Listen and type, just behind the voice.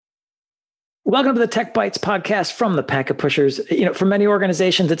Welcome to the Tech Bytes podcast from the Packet Pushers. For many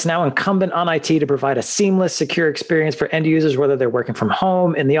organizations, it's now incumbent on IT to provide a seamless, secure experience for end users, whether they're working from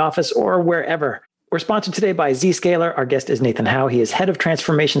home, in the office, or wherever. We're sponsored today by Zscaler. Our guest is Nathan Howe. He is head of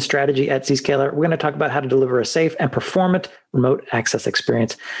transformation strategy at Zscaler. We're going to talk about how to deliver a safe and performant remote access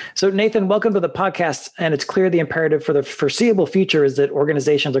experience. So Nathan, welcome to the podcast. And it's clear the imperative for the foreseeable future is that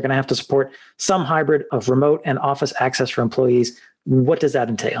organizations are going to have to support some hybrid of remote and office access for employees. What does that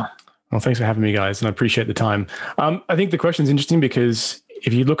entail? Well, thanks for having me, guys, and I appreciate the time. I think the question is interesting because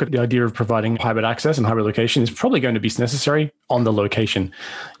if you look at the idea of providing hybrid access and hybrid location, it's probably going to be necessary on the location.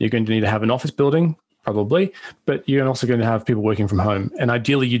 You're going to need to have an office building, probably, but you're also going to have people working from home. And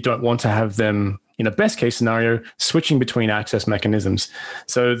ideally, you don't want to have them, in a best case scenario, switching between access mechanisms.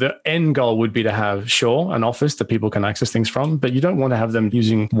 So the end goal would be to have, sure, an office that people can access things from, but you don't want to have them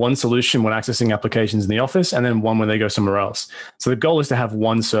using one solution when accessing applications in the office and then one when they go somewhere else. So the goal is to have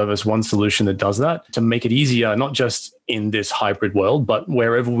one service, one solution that does that to make it easier, not just in this hybrid world, but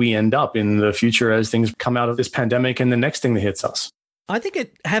wherever we end up in the future as things come out of this pandemic and the next thing that hits us. I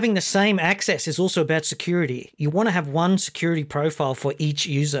think having the same access is also about security. You want to have one security profile for each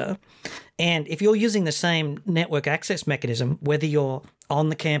user. And if you're using the same network access mechanism, whether you're on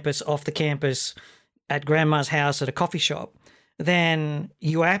the campus, off the campus, at grandma's house, at a coffee shop, then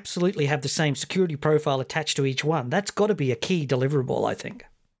you absolutely have the same security profile attached to each one. That's got to be a key deliverable, I think.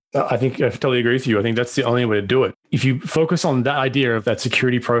 I think I totally agree with you. I think that's the only way to do it. If you focus on that idea of that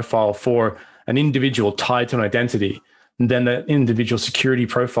security profile for an individual tied to an identity, then that individual security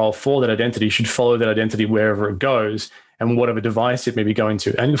profile for that identity should follow that identity wherever it goes and whatever device it may be going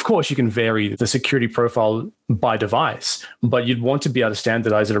to. And of course, you can vary the security profile by device, but you'd want to be able to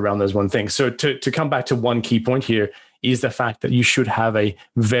standardize it around those one things. So to come back to one key point here is the fact that you should have a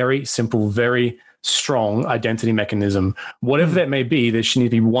very simple, very strong identity mechanism. Whatever that may be, there should need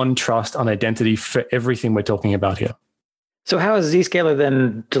to be one trust on identity for everything we're talking about here. So how is Zscaler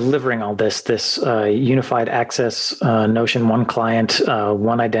then delivering all this unified access notion, one client,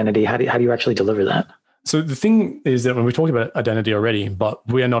 one identity? How do you actually deliver that? So the thing is that when we talked about identity already, but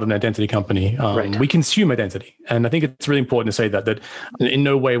we are not an identity company. Right. We consume identity. And I think it's really important to say that in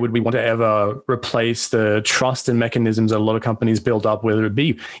no way would we want to ever replace the trust and mechanisms that a lot of companies build up, whether it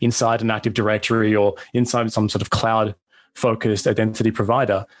be inside an Active Directory or inside some sort of cloud-focused identity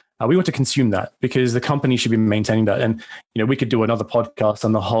provider. We want to consume that because the company should be maintaining that. And, we could do another podcast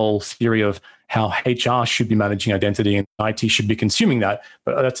on the whole theory of how HR should be managing identity and IT should be consuming that.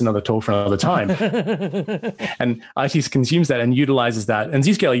 But that's another talk for another time. And IT consumes that and utilizes that. And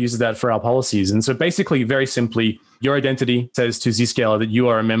Zscaler uses that for our policies. And so basically, very simply, your identity says to Zscaler that you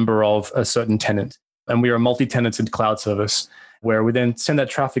are a member of a certain tenant. And we are a multi-tenanted cloud service, where we then send that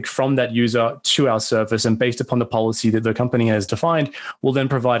traffic from that user to our service. And based upon the policy that the company has defined, we'll then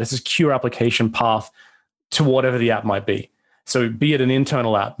provide a secure application path to whatever the app might be. So be it an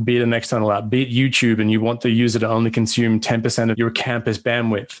internal app, be it an external app, be it YouTube, and you want the user to only consume 10% of your campus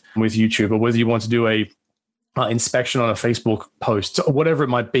bandwidth with YouTube, or whether you want to do a inspection on a Facebook post, or whatever it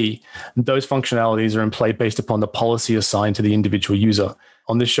might be, those functionalities are in play based upon the policy assigned to the individual user.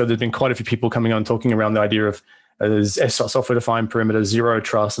 On this show, there's been quite a few people coming on talking around the idea of software-defined perimeter, zero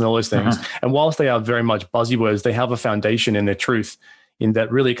trust, and all those things. And whilst they are very much buzzwords, they have a foundation in their truth, in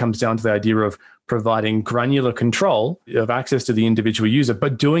that really it comes down to the idea of providing granular control of access to the individual user,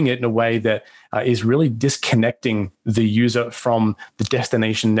 but doing it in a way that is really disconnecting the user from the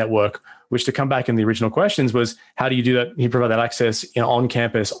destination network, which, to come back in the original questions, was how do you do that? You provide that access on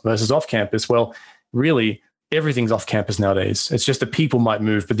campus versus off campus. Well, really, everything's off campus nowadays. It's just that people might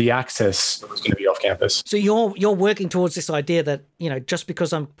move, but the access is going to be off campus. So you're working towards this idea that, just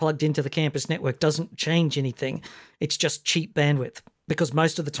because I'm plugged into the campus network doesn't change anything. It's just cheap bandwidth, because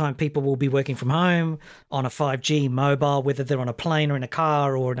most of the time people will be working from home on a 5G mobile, whether they're on a plane or in a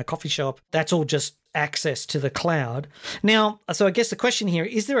car or in a coffee shop. That's all just access to the cloud. Now, so I guess the question here,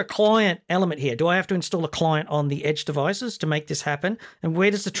 is there a client element here? Do I have to install a client on the edge devices to make this happen? And where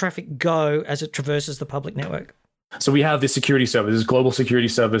does the traffic go as it traverses the public network? So we have this security service, this global security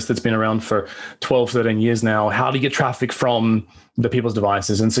service that's been around for 12, 13 years now. How do you get traffic from the people's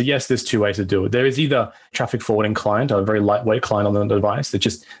devices? And so, yes, there's two ways to do it. There is either traffic forwarding client, a very lightweight client on the device that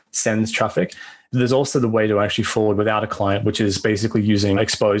just sends traffic. There's also the way to actually forward without a client, which is basically using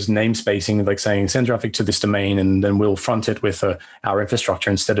exposed namespacing, like saying, send traffic to this domain, and then we'll front it with our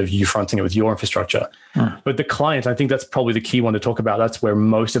infrastructure instead of you fronting it with your infrastructure. But the client, I think that's probably the key one to talk about. That's where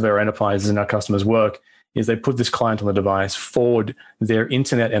most of our enterprises and our customers work, is they put this client on the device, forward their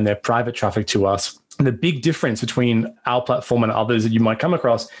internet and their private traffic to us, And the big difference between our platform and others that you might come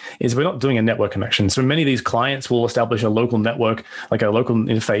across is we're not doing a network connection. So many of these clients will establish a local network, like a local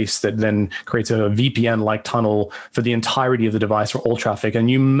interface that then creates a VPN-like tunnel for the entirety of the device for all traffic.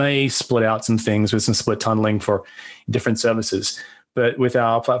 And you may split out some things with some split tunneling for different services. But with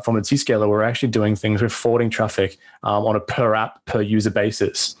our platform at Zscaler, we're actually doing things with forwarding traffic on a per app, per user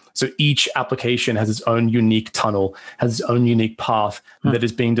basis. So each application has its own unique tunnel, has its own unique path that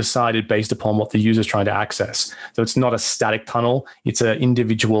is being decided based upon what the user is trying to access. So it's not a static tunnel. It's an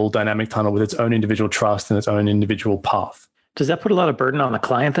individual dynamic tunnel with its own individual trust and its own individual path. Does that put a lot of burden on the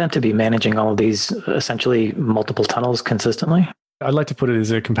client then to be managing all of these essentially multiple tunnels consistently? I'd like to put it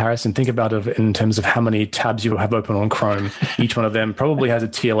as a comparison. Think about it in terms of how many tabs you have open on Chrome. Each one of them probably has a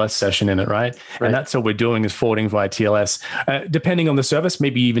TLS session in it, right? And that's what we're doing is forwarding via TLS. Depending on the service,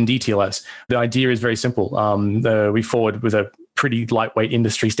 maybe even DTLS. The idea is very simple. We forward with a pretty lightweight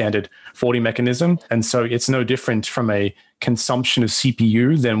industry standard forwarding mechanism. And so it's no different from a consumption of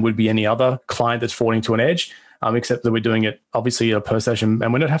CPU than would be any other client that's forwarding to an edge. Except that we're doing it obviously per session,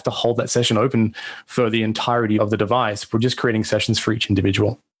 and we don't have to hold that session open for the entirety of the device. We're just creating sessions for each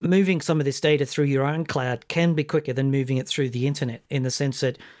individual. Moving some of this data through your own cloud can be quicker than moving it through the internet, in the sense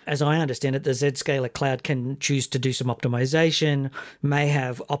that, as I understand it, the Zscaler cloud can choose to do some optimization, may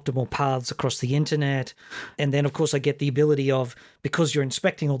have optimal paths across the internet. And then, of course, I get the ability of, because you're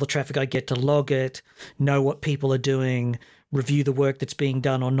inspecting all the traffic, I get to log it, know what people are doing, review the work that's being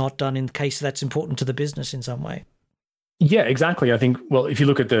done or not done in case that's important to the business in some way. Yeah, exactly. I think, well, if you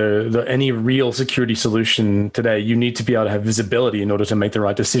look at the any real security solution today, you need to be able to have visibility in order to make the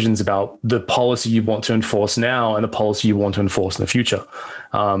right decisions about the policy you want to enforce now and the policy you want to enforce in the future.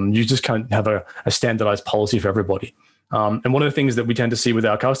 You just can't have a standardized policy for everybody. And one of the things that we tend to see with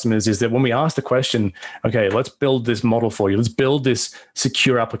our customers is that when we ask the question, okay, let's build this model for you, let's build this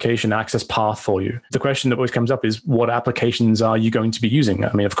secure application access path for you. The question that always comes up is, what applications are you going to be using?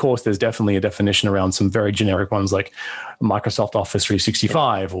 I mean, of course, there's definitely a definition around some very generic ones like Microsoft Office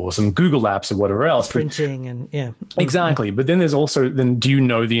 365 or some Google apps or whatever else. Printing and yeah. Exactly. But then there's also, do you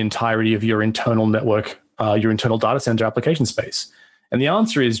know the entirety of your internal network, your internal data center application space? And the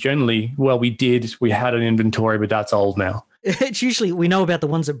answer is generally, well, we had an inventory, but that's old now. It's usually, we know about the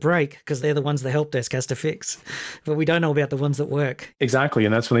ones that break because they're the ones the help desk has to fix, but we don't know about the ones that work. Exactly.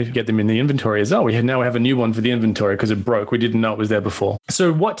 And that's when they get them in the inventory is, now we have a new one for the inventory because it broke. We didn't know it was there before.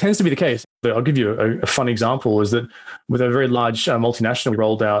 So what tends to be the case, I'll give you a fun example, is that with a very large multinational, we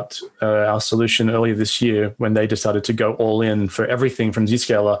rolled out our solution earlier this year when they decided to go all in for everything from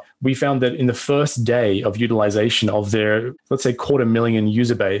Zscaler. We found that in the first day of utilization of their, let's say, 250,000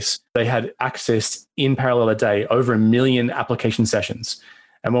 user base, they had accessed in parallel a day over 1 million application sessions.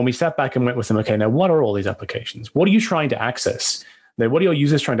 And when we sat back and went with them, okay, now what are all these applications? What are you trying to access? What are your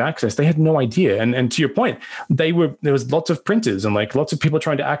users trying to access? They had no idea. And to your point, there was lots of printers and like lots of people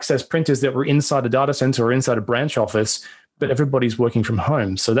trying to access printers that were inside a data center or inside a branch office, but everybody's working from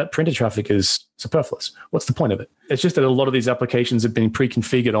home. So that printer traffic is superfluous. What's the point of it? It's just that a lot of these applications have been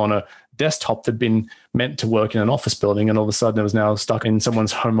pre-configured on a desktop that had been meant to work in an office building, and all of a sudden it was now stuck in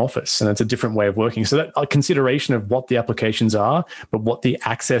someone's home office, and it's a different way of working. So that consideration of what the applications are, but what the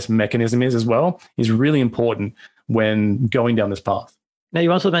access mechanism is as well, is really important when going down this path. Now,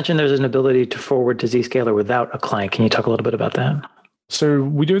 you also mentioned there's an ability to forward to Zscaler without a client. Can you talk a little bit about that? So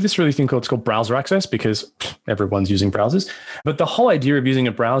we do this really thing called browser access because everyone's using browsers. But the whole idea of using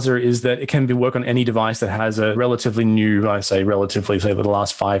a browser is that it can work on any device that has a relatively new, say the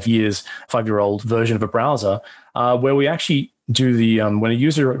last 5 years, 5-year-old version of a browser, where we actually do when a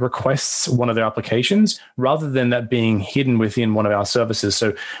user requests one of their applications, rather than that being hidden within one of our services.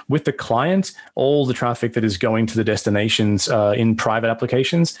 So with the client, all the traffic that is going to the destinations in private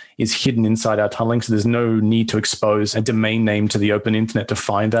applications is hidden inside our tunneling. So there's no need to expose a domain name to the open internet to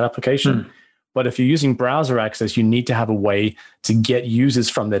find that application. But if you're using browser access, you need to have a way to get users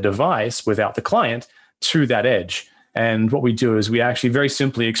from their device without the client to that edge. And what we do is we actually very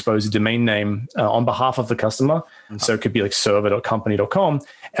simply expose a domain name on behalf of the customer. And so it could be like server.company.com.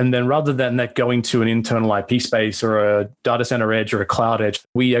 And then rather than that going to an internal IP space or a data center edge or a cloud edge,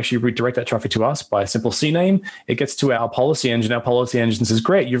 we actually redirect that traffic to us by a simple CNAME. It gets to our policy engine. Our policy engine says,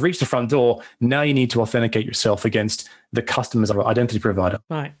 great, you've reached the front door. Now you need to authenticate yourself against the customer's identity provider.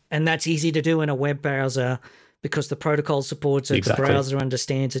 Right. And that's easy to do in a web browser, because the protocol supports it, Exactly. The browser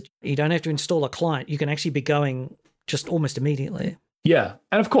understands it. You don't have to install a client. You can actually be going just almost immediately. Yeah.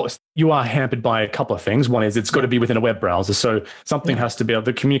 And of course, you are hampered by a couple of things. One is it's got to be within a web browser. So something has to be able,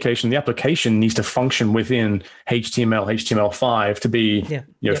 the communication, the application needs to function within HTML, HTML5 to be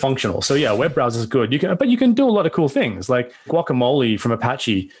functional. So yeah, web browser is good. But you can do a lot of cool things. Like Guacamole from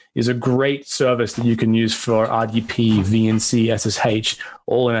Apache is a great service that you can use for RDP, VNC, SSH,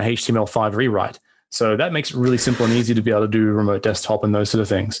 all in a HTML5 rewrite. So that makes it really simple and easy to be able to do remote desktop and those sort of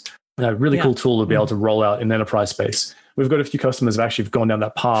things. A really cool tool to be able to roll out in the enterprise space. We've got a few customers who actually have gone down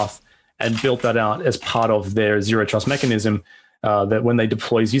that path and built that out as part of their zero trust mechanism, that when they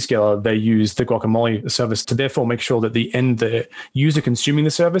deploy Zscaler, they use the Guacamole service to therefore make sure that the user consuming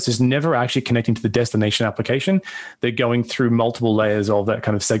the service is never actually connecting to the destination application. They're going through multiple layers of that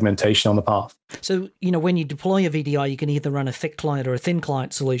kind of segmentation on the path. So, when you deploy a VDI, you can either run a thick client or a thin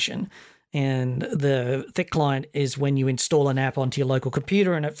client solution. And the thick client is when you install an app onto your local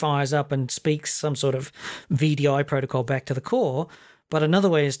computer and it fires up and speaks some sort of VDI protocol back to the core. But another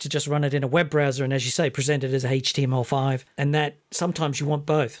way is to just run it in a web browser and, as you say, present it as HTML5. And that sometimes you want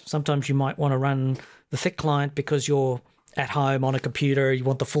both. Sometimes you might want to run the thick client because you're at home on a computer, you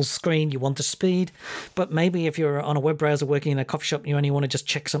want the full screen, you want the speed. But maybe if you're on a web browser working in a coffee shop and you only want to just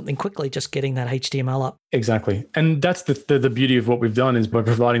check something quickly, just getting that HTML up. Exactly. And that's the beauty of what we've done is by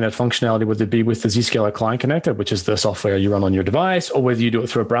providing that functionality, whether it be with the Zscaler client connector, which is the software you run on your device, or whether you do it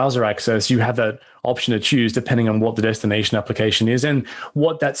through a browser access, you have that option to choose depending on what the destination application is and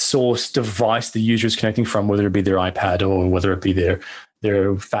what that source device the user is connecting from, whether it be their iPad or whether it be their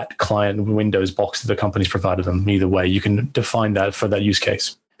fat client Windows box that the company's provided them. Either way, you can define that for that use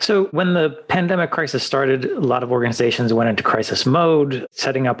case. So when the pandemic crisis started, a lot of organizations went into crisis mode,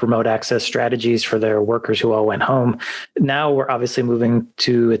 setting up remote access strategies for their workers who all went home. Now we're obviously moving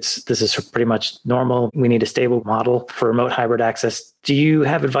to this is pretty much normal. We need a stable model for remote hybrid access. Do you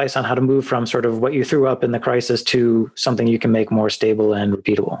have advice on how to move from sort of what you threw up in the crisis to something you can make more stable and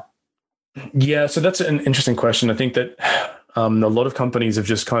repeatable? Yeah, so that's an interesting question. I think that a lot of companies have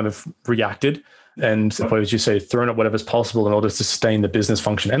just kind of reacted and, as you say, thrown at whatever's possible in order to sustain the business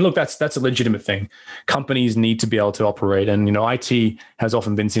function. And look, that's a legitimate thing. Companies need to be able to operate. And, IT has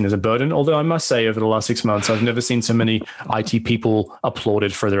often been seen as a burden. Although I must say over the last 6 months, I've never seen so many IT people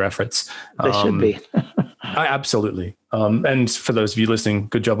applauded for their efforts. They should be. Absolutely. And for those of you listening,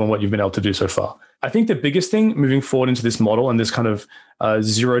 good job on what you've been able to do so far. I think the biggest thing moving forward into this model and this kind of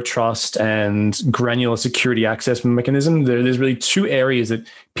zero trust and granular security access mechanism, there's really two areas that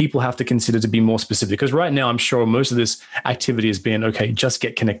people have to consider to be more specific. Because right now, I'm sure most of this activity has been, okay, just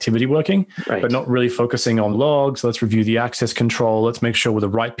get connectivity working, but not really focusing on logs. Let's review the access control. Let's make sure we're the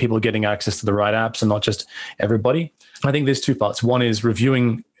right people getting access to the right apps and not just everybody. I think there's two parts. One is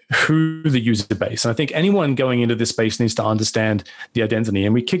reviewing who the user base. And I think anyone going into this space needs to understand the identity.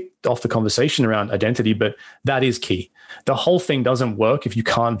 And we kicked off the conversation around identity, but that is key. The whole thing doesn't work if you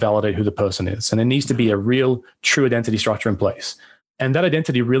can't validate who the person is. And there needs to be a real, true identity structure in place. And that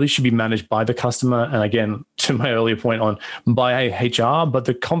identity really should be managed by the customer. And again, to my earlier point on by HR, but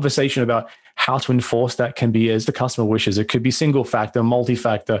the conversation about how to enforce that can be as the customer wishes. It could be single factor,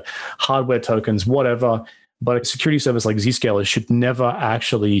 multi-factor, hardware tokens, whatever. But a security service like Zscaler should never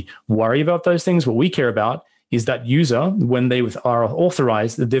actually worry about those things. What we care about is that user, when they are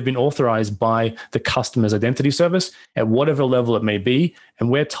authorized, that they've been authorized by the customer's identity service at whatever level it may be. And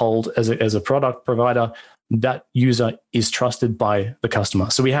we're told as a product provider, that user is trusted by the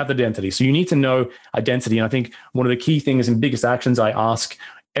customer. So we have the identity. So you need to know identity. And I think one of the key things and biggest actions I ask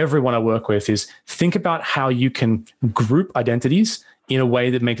everyone I work with is think about how you can group identities in a way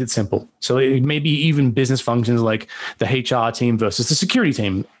that makes it simple. So it may be even business functions like the HR team versus the security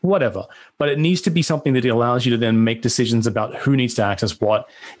team, whatever. But it needs to be something that allows you to then make decisions about who needs to access what.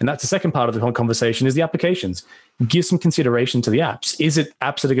 And that's the second part of the whole conversation is the applications. Give some consideration to the apps. Is it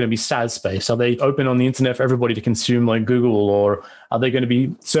apps that are going to be SaaS space? Are they open on the internet for everybody to consume like Google? Or are they going to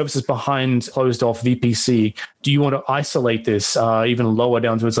be services behind closed off VPC? Do you want to isolate this even lower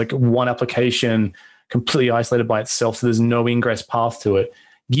down to it's like one application completely isolated by itself, so there's no ingress path to it?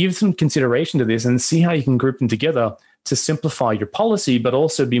 Give some consideration to this and see how you can group them together to simplify your policy, but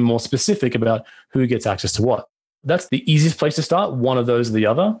also be more specific about who gets access to what. That's the easiest place to start, one of those or the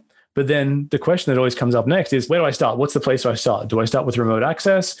other. But then the question that always comes up next is, where do I start? What's the place where I start? Do I start with remote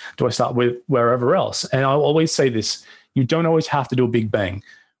access? Do I start with wherever else? And I'll always say this, you don't always have to do a big bang.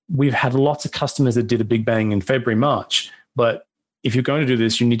 We've had lots of customers that did a big bang in February, March, but if you're going to do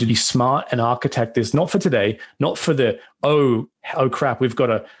this, you need to be smart and architect this, not for today, not for the, oh crap, we've got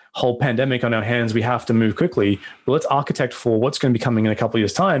a whole pandemic on our hands, we have to move quickly. But let's architect for what's going to be coming in a couple of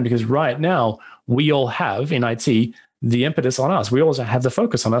years' time, because right now we all have in IT the impetus on us. We also have the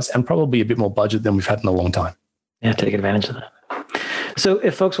focus on us and probably a bit more budget than we've had in a long time. Yeah, take advantage of that. So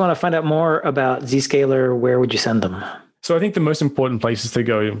if folks want to find out more about Zscaler, where would you send them? So I think the most important places to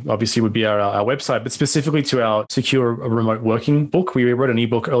go, obviously, would be our website, but specifically to our secure remote working book. We wrote an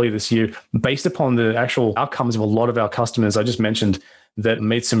ebook earlier this year based upon the actual outcomes of a lot of our customers I just mentioned that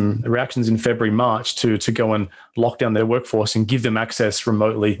made some reactions in February, March to go and lock down their workforce and give them access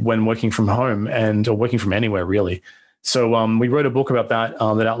remotely when working from home or working from anywhere, really. So we wrote a book about that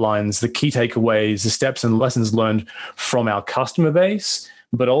that outlines the key takeaways, the steps and lessons learned from our customer base,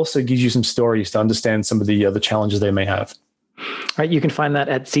 but also gives you some stories to understand some of the challenges they may have. All right, you can find that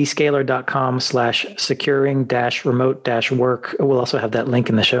at zscaler.com/securing-remote-work. We'll also have that link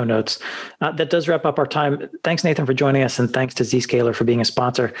in the show notes. That does wrap up our time. Thanks, Nathan, for joining us, and thanks to Zscaler for being a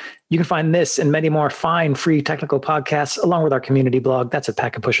sponsor. You can find this and many more fine, free technical podcasts along with our community blog. That's at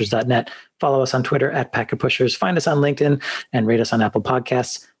packetpushers.net. Follow us on Twitter at packetpushers. Find us on LinkedIn and rate us on Apple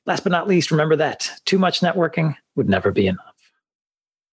Podcasts. Last but not least, remember that too much networking would never be enough.